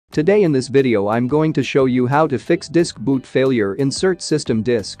Today in this video I'm going to show you how to fix disk boot failure. Insert system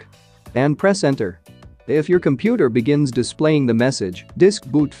disk and press enter. If your computer begins displaying the message, disk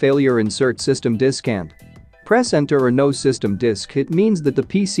boot failure, insert system disk and press enter or no system disk, it means that the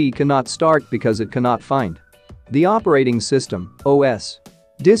PC cannot start because it cannot find the operating system, OS.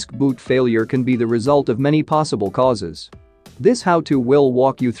 Disk boot failure can be the result of many possible causes. This how-to will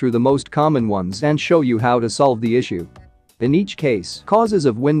walk you through the most common ones and show you how to solve the issue. In each case, causes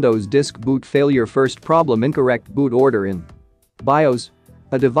of Windows disk boot failure. First problem: incorrect boot order in BIOS.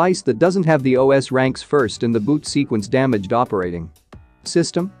 A device that doesn't have the OS ranks first in the boot sequence. Damaged operating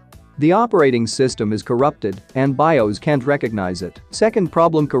system. The operating system is corrupted and BIOS can't recognize it. Second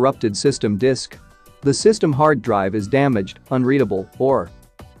problem: corrupted system disk. The system hard drive is damaged, unreadable, or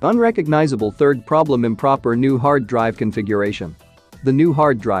unrecognizable. Third problem: improper new hard drive configuration. The new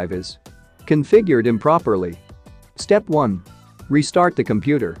hard drive is configured improperly. Step 1. Restart the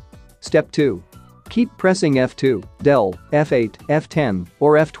computer. Step 2. Keep pressing F2, Del, F8, F10,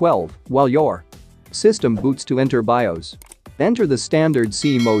 or F12 while your system boots to enter BIOS. Enter the standard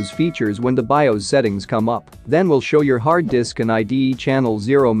CMOS features when the BIOS settings come up. Then will show your hard disk and IDE channel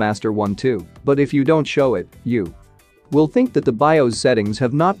 0 master 1 2. But if you don't show it, you will think that the BIOS settings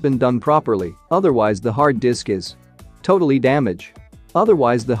have not been done properly, otherwise the hard disk is totally damaged.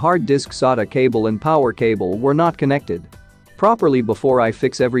 Otherwise the hard disk SATA cable and power cable were not connected properly. Before I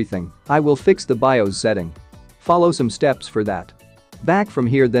fix everything, I will fix the BIOS setting. Follow some steps for that. Back from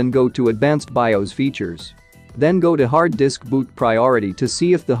here, then go to advanced BIOS features. Then go to hard disk boot priority to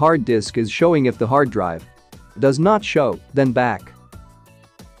see if the hard disk is showing. If the hard drive does not show, then back.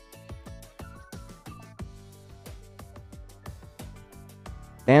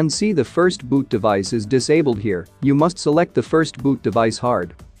 And see the first boot device is disabled here. You must select the first boot device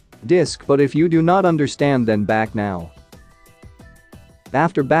hard disk, but if you do not understand, then back now.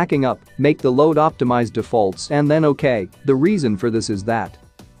 After backing up, make the load optimized defaults and then OK. The reason for this is that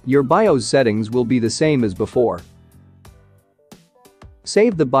your BIOS settings will be the same as before.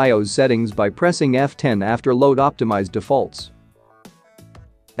 Save the BIOS settings by pressing F10 after load optimized defaults.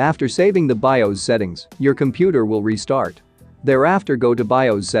 After saving the BIOS settings, your computer will restart. Thereafter go to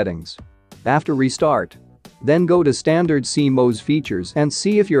BIOS settings. After restart, then go to standard CMOS features and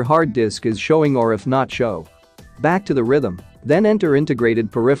see if your hard disk is showing, or if not, show. Back to the rhythm. Then enter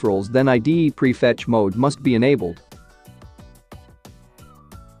integrated peripherals, then IDE prefetch mode must be enabled.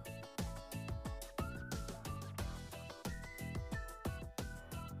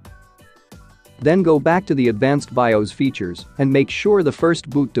 Then go back to the advanced BIOS features and make sure the first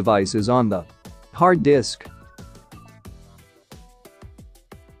boot device is on the hard disk.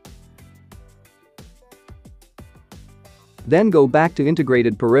 Then go back to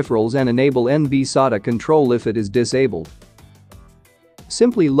integrated peripherals and enable NB SATA control if it is disabled.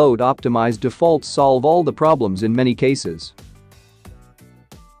 Simply load optimized defaults solve all the problems in many cases.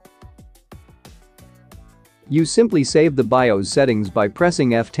 You simply save the BIOS settings by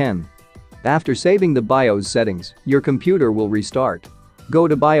pressing F10. After saving the BIOS settings, your computer will restart. Go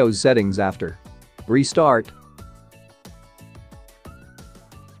to BIOS settings after restart.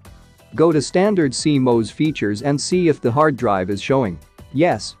 Go to standard CMOS features and see if the hard drive is showing.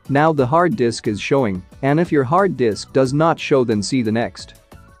 Yes, now the hard disk is showing, and if your hard disk does not show, then see the next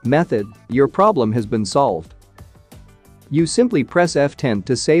method. Your problem has been solved. You simply press F10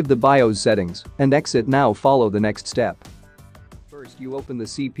 to save the BIOS settings and exit. Now follow the next step. First, you open the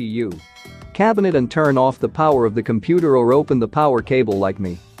CPU cabinet and turn off the power of the computer, or open the power cable like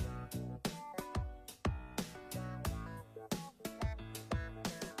me.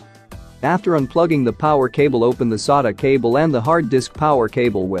 After unplugging the power cable, open the SATA cable and the hard disk power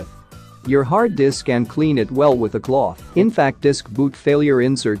cable with your hard disk and clean it well with a cloth. In fact, disk boot failure.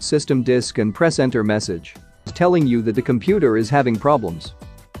 Insert system disk and press enter message telling you that the computer is having problems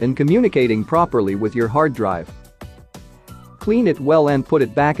in communicating properly with your hard drive. Clean it well and put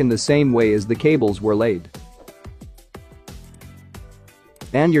it back in the same way as the cables were laid.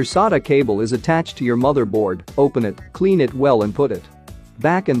 And your SATA cable is attached to your motherboard. Open it, clean it well and put it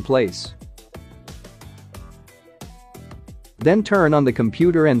back in place. Then turn on the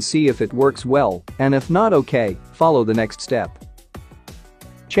computer and see if it works well, and if not, OK, follow the next step.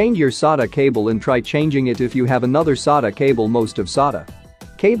 Change your SATA cable and try changing it if you have another SATA cable. Most of SATA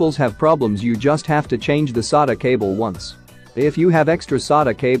cables have problems. You just have to change the SATA cable once. If you have extra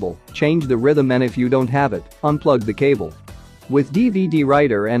SATA cable, change the rhythm, and if you don't have it, unplug the cable with DVD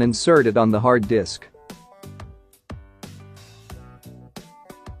writer and insert it on the hard disk.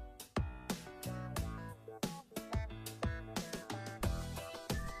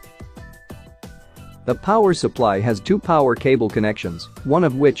 The power supply has two power cable connections, one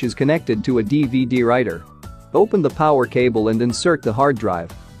of which is connected to a DVD writer. Open the power cable and insert the hard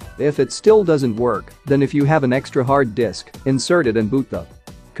drive. If it still doesn't work, then if you have an extra hard disk, insert it and boot the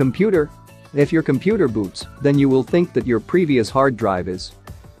computer. If your computer boots, then you will think that your previous hard drive is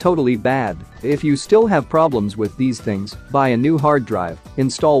totally bad. If you still have problems with these things, buy a new hard drive,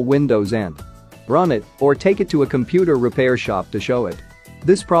 install Windows and run it, or take it to a computer repair shop to show it.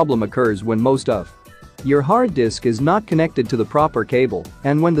 This problem occurs when most of your hard disk is not connected to the proper cable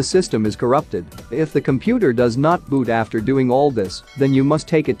and when the system is corrupted. If the computer does not boot after doing all this, then you must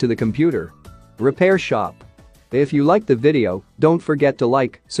take it to the computer repair shop. If you like the video, don't forget to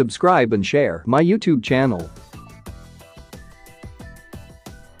like, subscribe and share my YouTube channel.